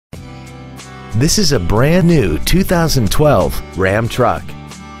This is a brand new 2012 Ram truck.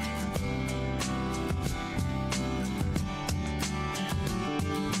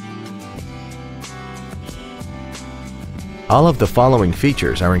 All of the following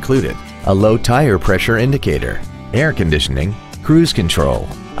features are included: a low tire pressure indicator, air conditioning, cruise control,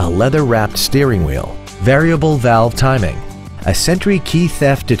 a leather-wrapped steering wheel, variable valve timing, a Sentry key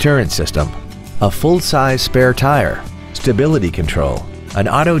theft deterrent system, a full-size spare tire, stability control, an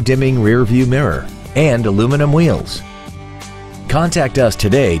auto-dimming rear-view mirror, and aluminum wheels. Contact us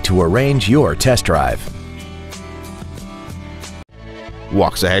today to arrange your test drive.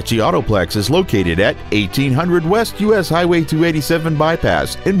 Waxahachie Autoplex is located at 1800 West US Highway 287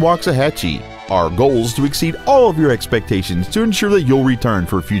 Bypass in Waxahachie. Our goal is to exceed all of your expectations to ensure that you'll return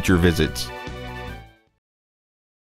for future visits.